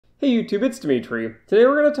Hey YouTube, it's Dimitri. Today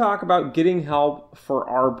we're going to talk about getting help for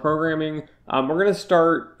R programming. We're going to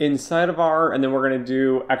start inside of R, and then we're going to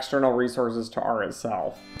do external resources to R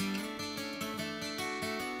itself.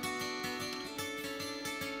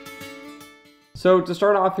 So to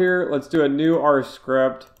start off here, let's do a new R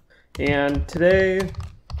script. And today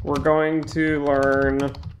we're going to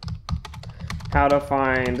learn how to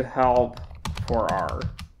find help for R.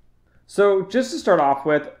 So just to start off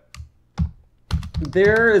with,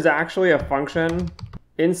 there is actually a function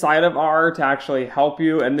inside of R to actually help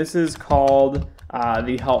you, and this is called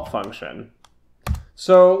the help function.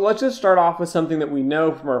 So let's just start off with something that we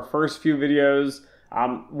know from our first few videos.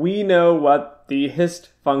 We know what the hist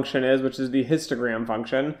function is, which is the histogram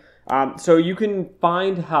function. So you can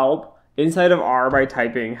find help inside of R by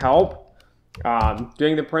typing help,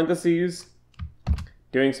 doing the parentheses,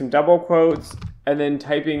 doing some double quotes, and then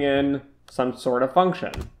typing in some sort of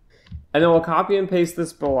function. And then we'll copy and paste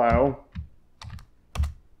this below.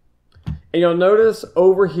 And you'll notice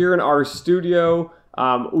over here in RStudio,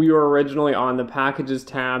 we were originally on the Packages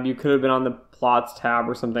tab. You could have been on the Plots tab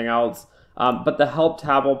or something else. But the Help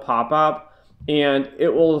tab will pop up, and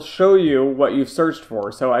it will show you what you've searched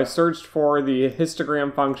for. So I've searched for the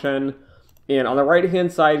histogram function. And on the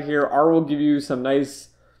right-hand side here, R will give you some nice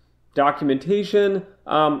documentation.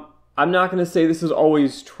 I'm not going to say this is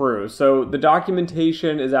always true. So the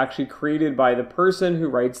documentation is actually created by the person who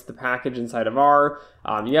writes the package inside of R.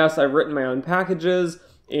 Yes, I've written my own packages,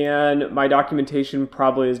 and my documentation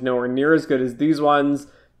probably is nowhere near as good as these ones,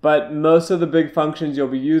 but most of the big functions you'll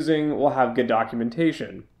be using will have good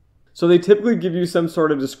documentation. So they typically give you some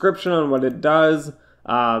sort of description on what it does.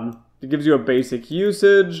 It gives you a basic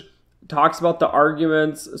usage, talks about the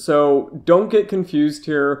arguments, so don't get confused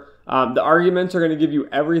here. The arguments are going to give you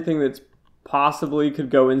everything that's possibly could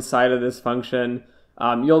go inside of this function.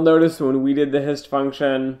 You'll notice when we did the hist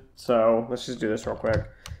function, so let's just do this real quick.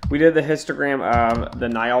 We did the histogram of the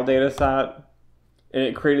Nile data set, and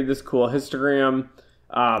it created this cool histogram,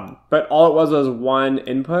 but all it was one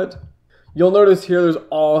input. You'll notice here there's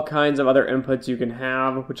all kinds of other inputs you can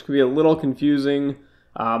have, which can be a little confusing.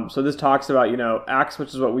 So this talks about, X,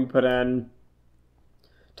 which is what we put in.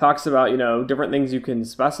 Talks about, different things you can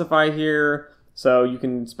specify here. So you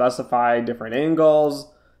can specify different angles.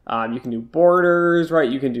 You can do borders, right?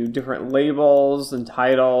 You can do different labels and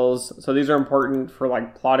titles. So these are important for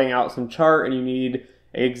like plotting out some chart, and you need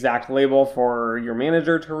an exact label for your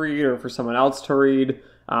manager to read or for someone else to read.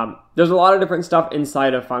 There's a lot of different stuff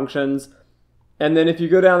inside of functions. And then if you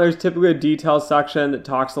go down, there's typically a details section that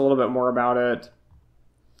talks a little bit more about it.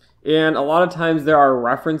 And a lot of times there are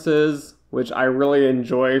references, which I really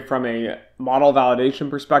enjoy from a model validation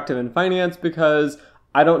perspective in finance, because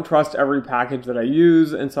I don't trust every package that I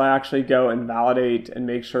use, and so I actually go and validate and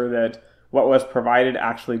make sure that what was provided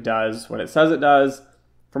actually does what it says it does.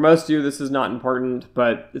 For most of you, this is not important,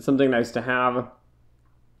 but it's something nice to have.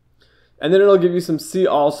 And then it'll give you some see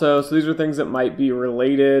also, so these are things that might be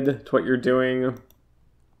related to what you're doing.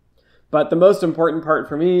 But the most important part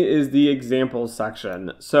for me is the examples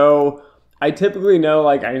section. So I typically know,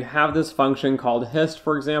 like, I have this function called hist,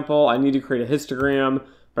 for example. I need to create a histogram,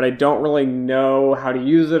 but I don't really know how to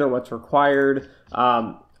use it or what's required.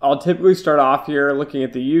 I'll typically start off here looking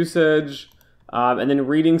at the usage, and then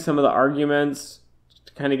reading some of the arguments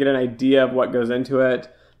to kind of get an idea of what goes into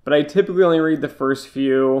it. But I typically only read the first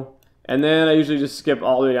few, and then I usually just skip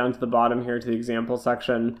all the way down to the bottom here to the example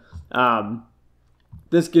section.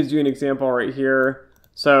 This gives you an example right here.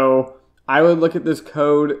 So I would look at this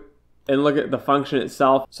code and look at the function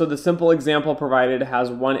itself. So the simple example provided has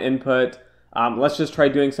one input. Let's just try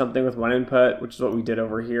doing something with one input, which is what we did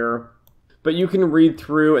over here. But you can read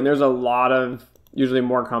through, and there's a lot of usually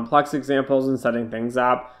more complex examples and setting things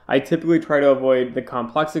up. I typically try to avoid the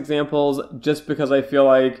complex examples just because I feel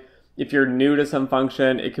like if you're new to some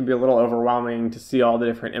function, it can be a little overwhelming to see all the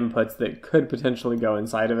different inputs that could potentially go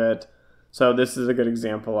inside of it. So this is a good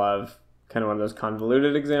example of kind of one of those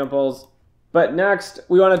convoluted examples. But next,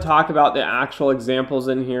 we want to talk about the actual examples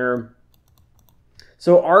in here.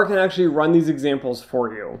 So R can actually run these examples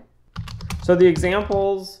for you. So the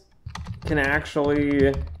examples can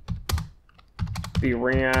actually be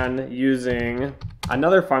ran using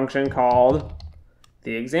another function called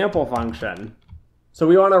the example function. So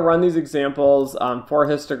we want to run these examples for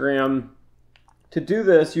histogram. To do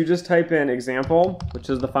this, you just type in example, which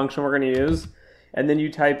is the function we're going to use, and then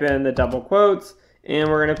you type in the double quotes, and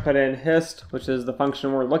we're going to put in hist, which is the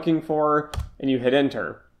function we're looking for, and you hit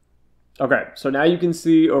enter. Okay, so now you can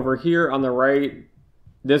see over here on the right,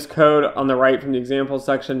 this code on the right from the example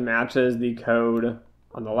section matches the code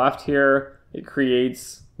on the left here. It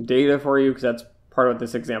creates data for you because that's part of what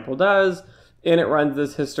this example does. And it runs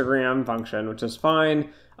this histogram function, which is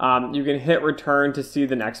fine. You can hit return to see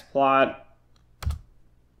the next plot.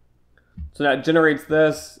 So that generates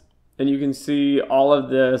this, and you can see all of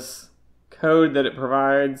this code that it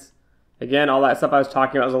provides. Again, all that stuff I was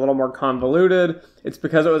talking about is a little more convoluted. It's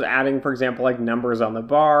because it was adding, for example, like numbers on the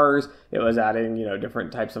bars. It was adding,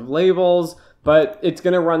 different types of labels. But it's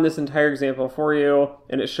going to run this entire example for you,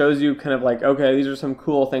 and it shows you kind of like, okay, these are some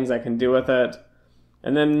cool things I can do with it.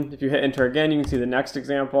 And then if you hit enter again, you can see the next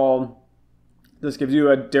example. This gives you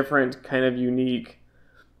a different kind of unique,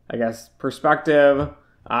 I guess, perspective.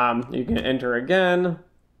 You can enter again.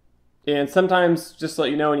 And sometimes, just to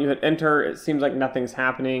let you know, when you hit enter, it seems like nothing's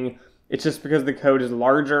happening. It's just because the code is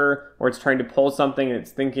larger, or it's trying to pull something and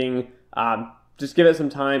it's thinking. Just give it some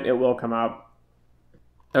time, it will come up.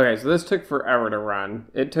 Okay, so this took forever to run.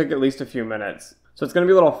 It took at least a few minutes. So it's going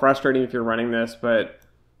to be a little frustrating if you're running this, but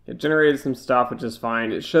it generated some stuff, which is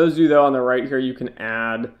fine. It shows you, though, on the right here, you can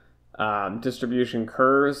add distribution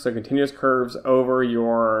curves, so continuous curves over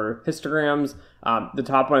your histograms. The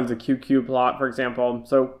top one is a QQ plot, for example.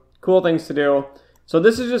 So cool things to do. So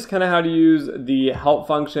this is just kind of how to use the help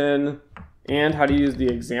function and how to use the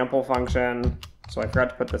example function. So I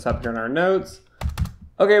forgot to put this up here in our notes.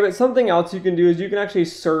 Okay, but something else you can do is you can actually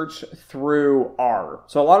search through R.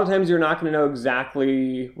 So a lot of times you're not going to know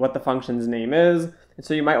exactly what the function's name is, and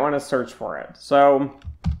so you might want to search for it. So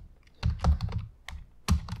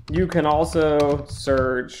you can also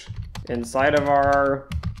search inside of R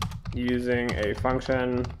using a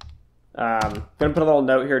function. I'm going to put a little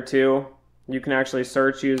note here too. You can actually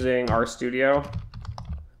search using RStudio,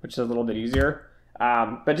 which is a little bit easier.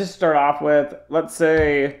 But just to start off with, let's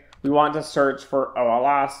say we want to search for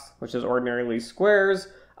OLS, which is ordinary least squares.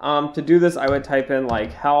 To do this, I would type in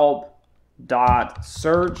like help.search,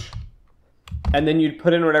 and then you'd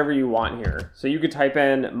put in whatever you want here. So you could type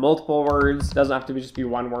in multiple words. It doesn't have to just be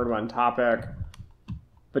one word, one topic.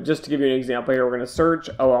 But just to give you an example here, we're going to search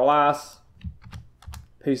OLS,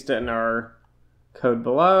 paste it in our code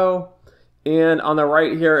below. And on the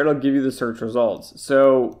right here, it'll give you the search results.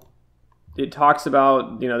 So it talks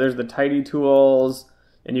about, there's the tidy tools,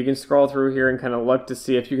 and you can scroll through here and kind of look to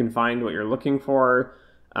see if you can find what you're looking for.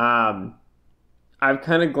 I've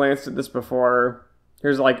kind of glanced at this before.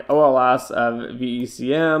 Here's like OLS of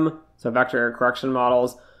VECM, so vector error correction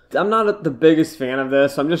models. I'm not the biggest fan of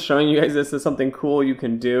this, so I'm just showing you guys this as something cool you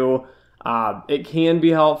can do. It can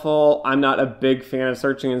be helpful. I'm not a big fan of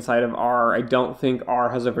searching inside of R. I don't think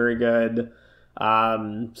R has a very good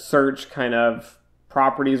search kind of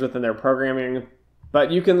properties within their programming. But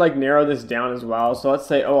you can like narrow this down as well. So let's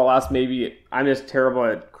say OLS, maybe I'm just terrible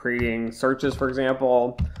at creating searches, for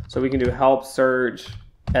example. So we can do help search,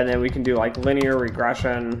 and then we can do like linear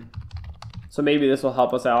regression. So maybe this will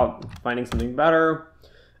help us out finding something better.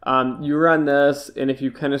 You run this, and if you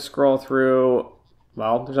kind of scroll through,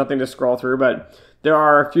 well, there's nothing to scroll through, but there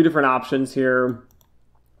are a few different options here,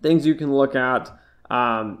 things you can look at.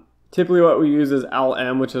 Typically what we use is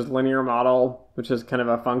LM, which is linear model, which is kind of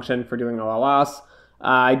a function for doing OLS.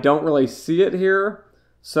 I don't really see it here.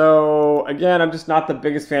 So again, I'm just not the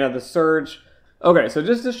biggest fan of the search. Okay, so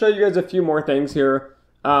just to show you guys a few more things here.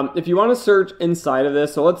 If you want to search inside of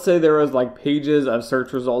this, so let's say there was like pages of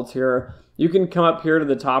search results here. You can come up here to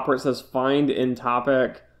the top where it says find in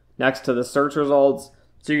topic next to the search results.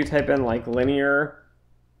 So you can type in like linear,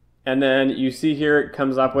 and then you see here it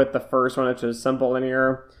comes up with the first one, which is simple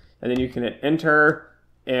linear, and then you can hit enter,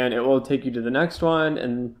 and it will take you to the next one,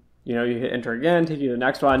 and you hit enter again, take you to the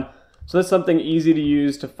next one. So that's something easy to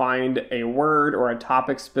use to find a word or a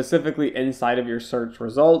topic specifically inside of your search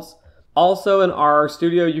results. Also in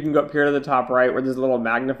RStudio, you can go up here to the top right where there's a little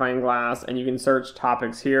magnifying glass, and you can search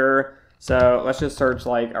topics here. So let's just search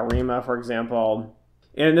like ARIMA, for example.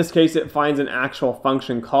 And in this case, it finds an actual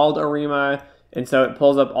function called ARIMA, and so it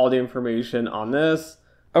pulls up all the information on this.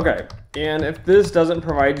 Okay, and if this doesn't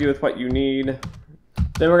provide you with what you need,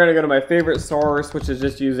 then we're gonna go to my favorite source, which is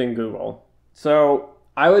just using Google. So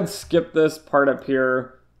I would skip this part up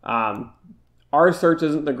here. Our search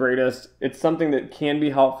isn't the greatest. It's something that can be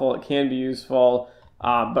helpful, it can be useful,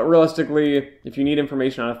 but realistically, if you need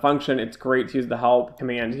information on a function, it's great to use the help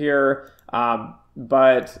command here.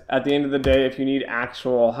 But at the end of the day, if you need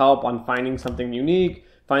actual help on finding something unique,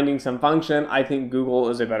 finding some function, I think Google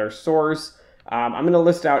is a better source. I'm going to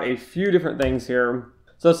list out a few different things here.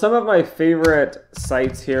 So some of my favorite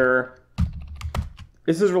sites here,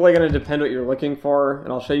 this is really going to depend what you're looking for,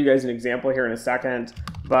 and I'll show you guys an example here in a second.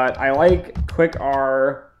 But I like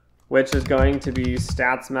QuickR, which is going to be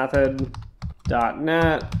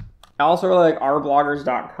statsmethod.net. I also really like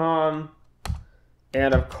rbloggers.com.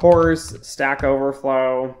 and of course, Stack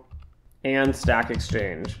Overflow and Stack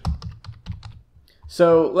Exchange.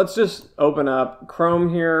 So let's just open up Chrome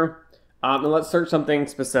here and let's search something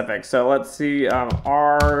specific. So let's see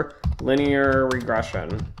R linear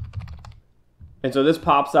regression. And so this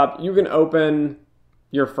pops up. You can open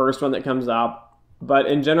your first one that comes up, but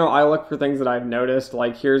in general, I look for things that I've noticed,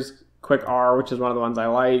 like here's Quick R, which is one of the ones I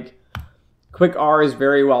like. Quick R is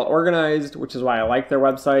very well organized, which is why I like their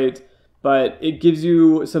website, but it gives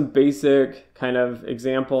you some basic kind of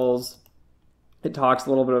examples. It talks a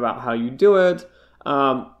little bit about how you do it,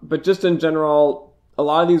 but just in general, a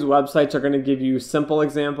lot of these websites are going to give you simple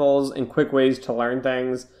examples and quick ways to learn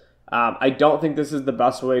things. I don't think this is the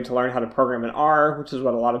best way to learn how to program in R, which is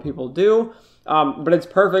what a lot of people do, but it's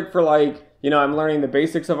perfect for like, I'm learning the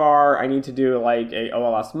basics of R. I need to do like a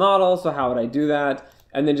OLS model, so how would I do that?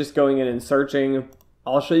 And then just going in and searching.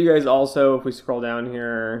 I'll show you guys also, if we scroll down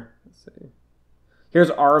here, let's see. Here's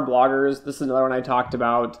R bloggers. This is another one I talked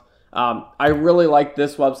about. I really like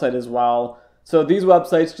this website as well. So these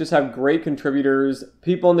websites just have great contributors,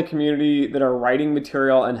 people in the community that are writing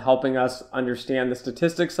material and helping us understand the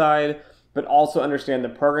statistics side, but also understand the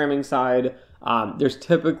programming side. There's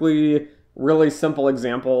typically really simple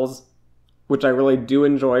examples, which I really do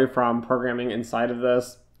enjoy from programming inside of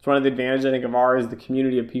this. It's one of the advantages I think of R is the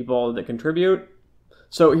community of people that contribute.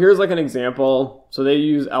 So here's like an example. So they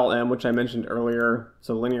use LM, which I mentioned earlier,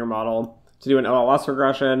 so linear model, to do an OLS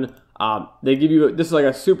regression. They give you, this is like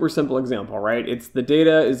a super simple example, right? It's the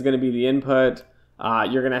data is going to be the input.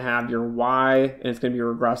 You're going to have your Y, and it's going to be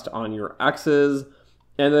regressed on your X's.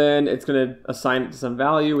 And then it's going to assign it to some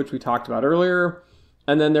value, which we talked about earlier.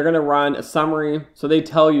 And then they're going to run a summary. So they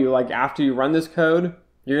tell you, like, after you run this code,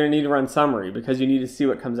 you're going to need to run summary because you need to see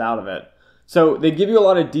what comes out of it. So they give you a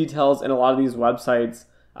lot of details in a lot of these websites.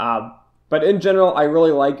 But in general, I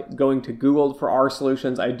really like going to Google for R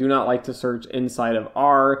solutions. I do not like to search inside of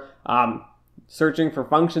R. Searching for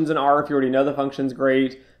functions in R, if you already know the function's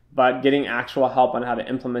great, but getting actual help on how to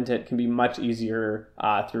implement it can be much easier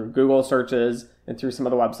through Google searches and through some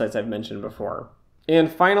of the websites I've mentioned before. And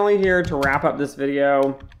finally here, to wrap up this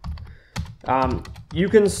video, you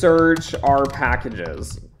can search R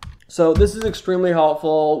packages. So this is extremely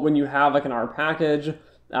helpful when you have like an R package.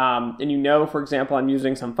 And for example, I'm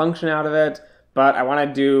using some function out of it, but I want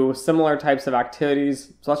to do similar types of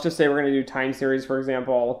activities. So let's just say we're going to do time series, for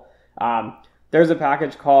example. There's a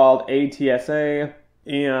package called ATSA,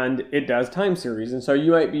 and it does time series. And so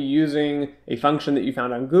you might be using a function that you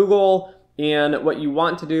found on Google, and what you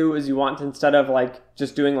want to do is you want to, instead of like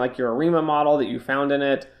just doing like your ARIMA model that you found in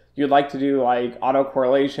it, you'd like to do like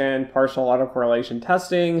autocorrelation, partial autocorrelation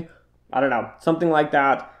testing, I don't know, something like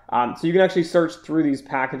that. So you can actually search through these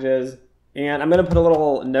packages, and I'm going to put a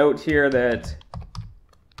little note here that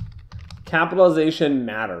capitalization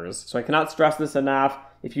matters. So I cannot stress this enough.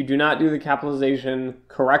 If you do not do the capitalization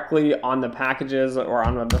correctly on the packages or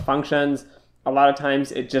on the functions, a lot of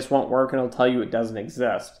times it just won't work and it'll tell you it doesn't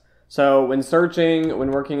exist. So when searching,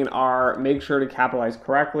 when working in R, make sure to capitalize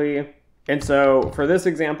correctly. And so for this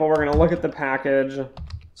example, we're going to look at the package.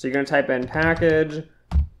 So you're going to type in package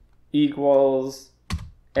equals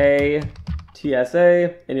A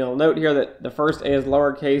TSA, and you'll note here that the first A is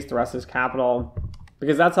lowercase, the rest is capital,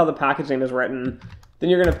 because that's how the package name is written. Then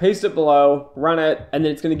you're going to paste it below, run it, and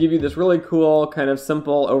then it's going to give you this really cool kind of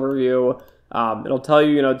simple overview. It'll tell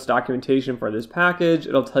you, it's documentation for this package.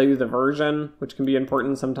 It'll tell you the version, which can be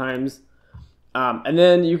important sometimes. And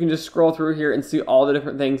then you can just scroll through here and see all the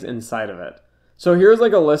different things inside of it. So here's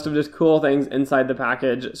like a list of just cool things inside the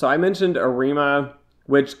package. So I mentioned ARIMA,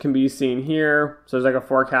 which can be seen here. So there's like a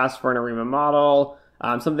forecast for an ARIMA model.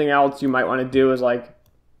 Something else you might want to do is like,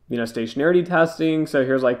 stationarity testing. So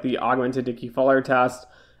here's like the augmented Dickey-Fuller test.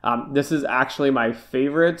 This is actually my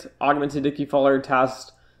favorite augmented Dickey-Fuller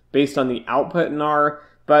test based on the output in R,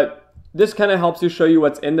 but this kind of helps you show you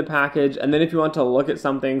what's in the package. And then if you want to look at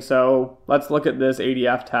something, so let's look at this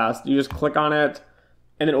ADF test. You just click on it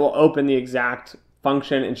and it will open the exact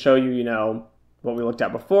function and show you, what we looked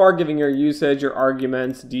at before, giving your usage, your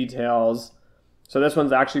arguments, details. So this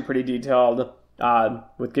one's actually pretty detailed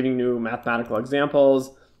with giving you mathematical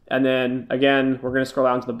examples. And then again, we're going to scroll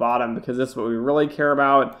down to the bottom because this is what we really care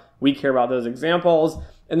about. We care about those examples.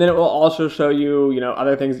 And then it will also show you,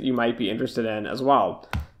 other things that you might be interested in as well.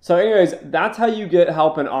 So anyways, that's how you get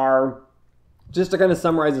help in R. Just to kind of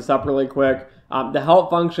summarize this up really quick, the help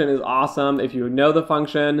function is awesome if you know the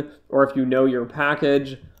function or if you know your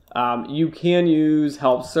package. You can use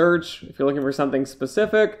help search if you're looking for something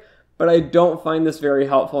specific, but I don't find this very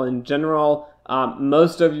helpful in general.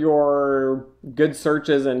 Most of your good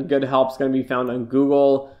searches and good help is going to be found on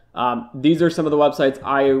Google. These are some of the websites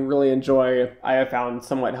I really enjoy. I have found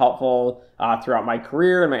somewhat helpful throughout my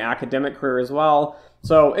career and my academic career as well.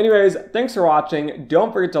 So anyways, thanks for watching.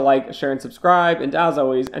 Don't forget to like, share, and subscribe. And as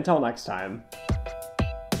always, until next time.